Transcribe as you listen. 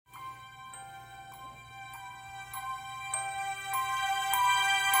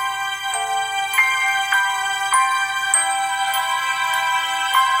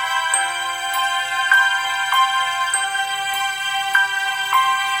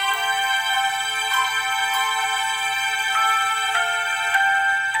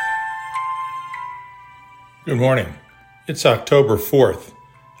Good morning. It's October 4th,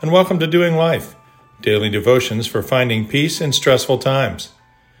 and welcome to Doing Life, daily devotions for finding peace in stressful times.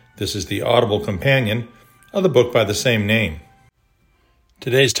 This is the audible companion of the book by the same name.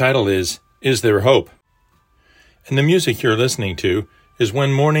 Today's title is There Hope? And the music you're listening to is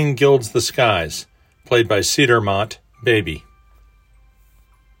When Morning Gilds the Skies, played by Cedar Mott Baby.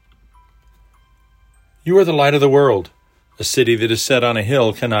 You are the light of the world. A city that is set on a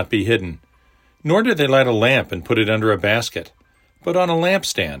hill cannot be hidden. Nor do they light a lamp and put it under a basket, but on a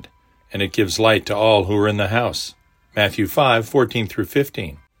lampstand, and it gives light to all who are in the house. Matthew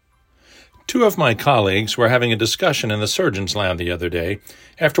 5:14-15. Two of my colleagues were having a discussion in the surgeon's lounge the other day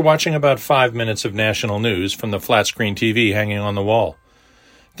after watching about 5 minutes of national news from the flat-screen TV hanging on the wall.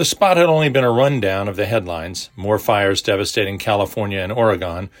 The spot had only been a rundown of the headlines: more fires devastating California and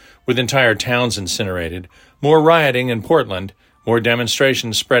Oregon, with entire towns incinerated, more rioting in Portland, more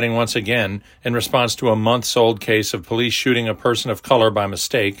demonstrations spreading once again in response to a months-old case of police shooting a person of color by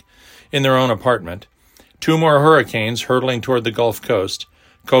mistake in their own apartment, 2 more hurricanes hurtling toward the Gulf Coast,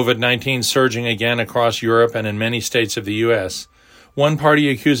 COVID-19 surging again across Europe and in many states of the U.S., one party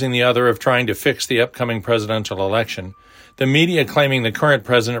accusing the other of trying to fix the upcoming presidential election, the media claiming the current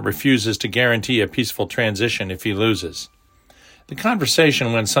president refuses to guarantee a peaceful transition if he loses. The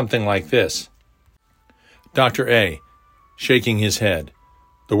conversation went something like this. Dr. A, shaking his head.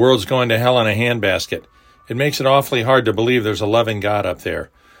 The world's going to hell in a handbasket. It makes it awfully hard to believe there's a loving God up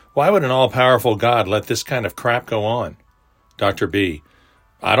there. Why would an all-powerful God let this kind of crap go on? Dr. B,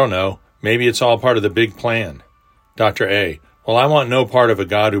 I don't know. Maybe it's all part of the big plan. Dr. A, well, I want no part of a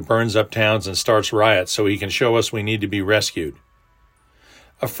God who burns up towns and starts riots so he can show us we need to be rescued.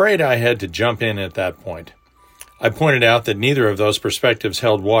 Afraid I had to jump in at that point. I pointed out that neither of those perspectives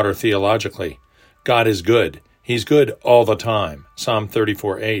held water theologically. God is good. He's good all the time. Psalm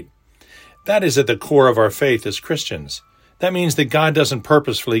 34:8. That is at the core of our faith as Christians. That means that God doesn't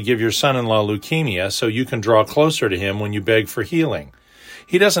purposefully give your son-in-law leukemia so you can draw closer to him when you beg for healing.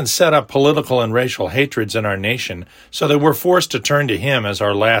 He doesn't set up political and racial hatreds in our nation so that we're forced to turn to him as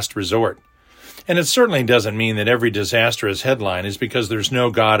our last resort. And it certainly doesn't mean that every disastrous headline is because there's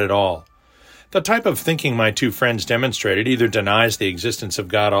no God at all. The type of thinking my two friends demonstrated either denies the existence of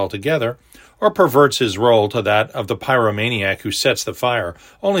God altogether or perverts his role to that of the pyromaniac who sets the fire,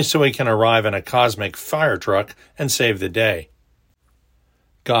 only so he can arrive in a cosmic fire truck and save the day.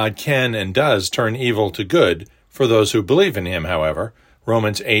 God can and does turn evil to good for those who believe in him, however.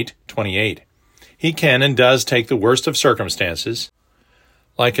 Romans 8:28. He can and does take the worst of circumstances,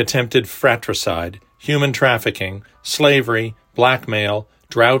 like attempted fratricide, human trafficking, slavery, blackmail,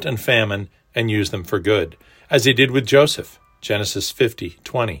 drought and famine, and use them for good, as he did with Joseph, Genesis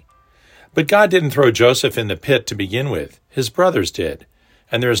 50:20. But God didn't throw Joseph in the pit to begin with. His brothers did,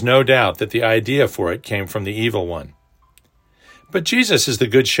 and there is no doubt that the idea for it came from the evil one. But Jesus is the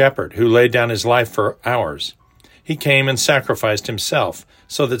good shepherd who laid down his life for ours. He came and sacrificed himself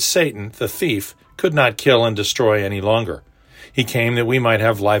so that Satan, the thief, could not kill and destroy any longer. He came that we might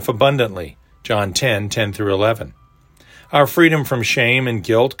have life abundantly. John 10:10-11. Our freedom from shame and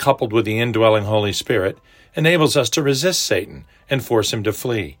guilt, coupled with the indwelling Holy Spirit, enables us to resist Satan and force him to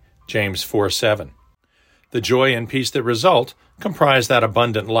flee. James 4:7. The joy and peace that result comprise that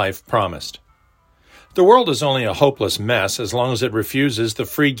abundant life promised. The world is only a hopeless mess as long as it refuses the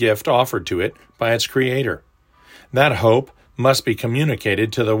free gift offered to it by its Creator. That hope must be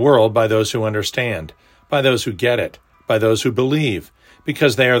communicated to the world by those who understand, by those who get it, by those who believe,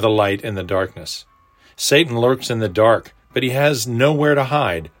 because they are the light in the darkness. Satan lurks in the dark, but he has nowhere to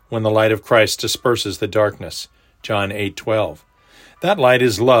hide when the light of Christ disperses the darkness. John 8:12. That light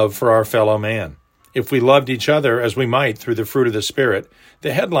is love for our fellow man. If we loved each other as we might through the fruit of the Spirit,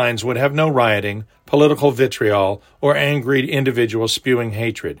 the headlines would have no rioting, political vitriol, or angry individuals spewing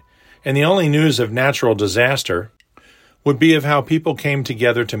hatred. And the only news of natural disaster would be of how people came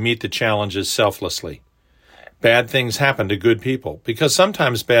together to meet the challenges selflessly. Bad things happen to good people, because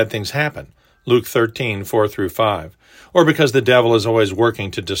sometimes bad things happen, Luke 13:4-5, or because the devil is always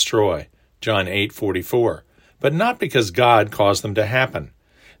working to destroy, John 8:44. But not because God caused them to happen.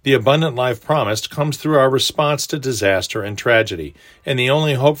 The abundant life promised comes through our response to disaster and tragedy, and the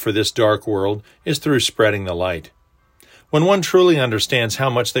only hope for this dark world is through spreading the light. When one truly understands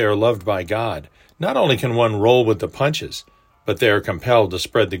how much they are loved by God, not only can one roll with the punches, but they are compelled to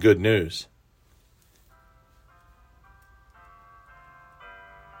spread the good news.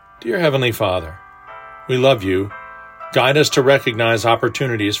 Dear Heavenly Father, we love you. Guide us to recognize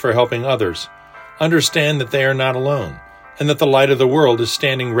opportunities for helping others, understand that they are not alone, and that the light of the world is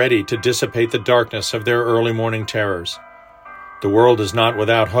standing ready to dissipate the darkness of their early morning terrors. The world is not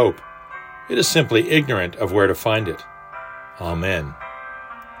without hope. It is simply ignorant of where to find it. Amen.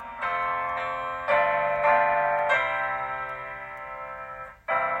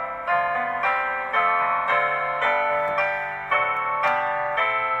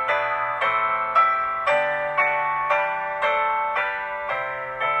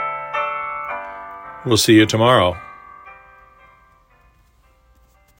 We'll see you tomorrow.